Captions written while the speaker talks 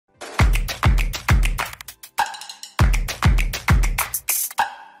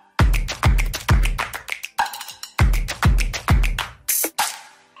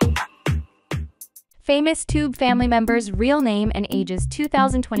famous Tube family members' real name and ages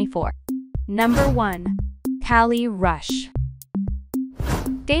 2024. Number 1. Cali Rush.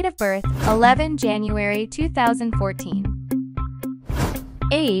 Date of birth, 11 January 2014.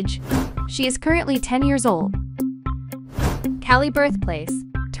 Age, she is currently 10 years old. Cali birthplace,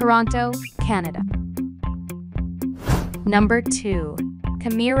 Toronto, Canada. Number 2.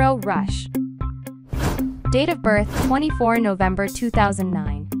 Kameiro Rush. Date of birth, 24 November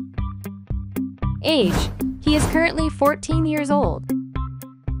 2009. Age, he is currently 14 years old.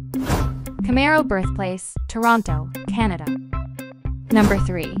 Kameiro birthplace, Toronto, Canada. Number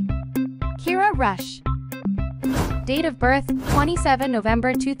 3. Kirah Rush. Date of birth, 27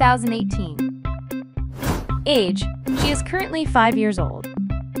 November 2018. Age, she is currently 5 years old.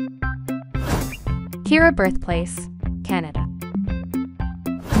 Kirah birthplace, Canada.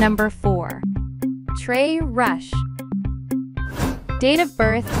 Number 4. Kirah Rush. Date of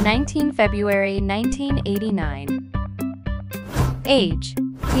birth, 19 February 1989. Age,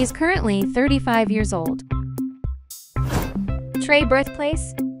 he is currently 35 years old. Kirah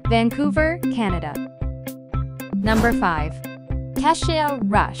birthplace, Vancouver, Canada. Number 5. Keshia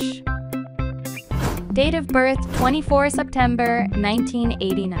Rush. Date of birth, 24 September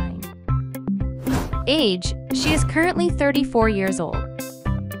 1989. Age, she is currently 34 years old.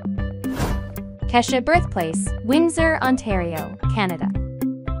 Keshia birthplace, Windsor, Ontario, Canada.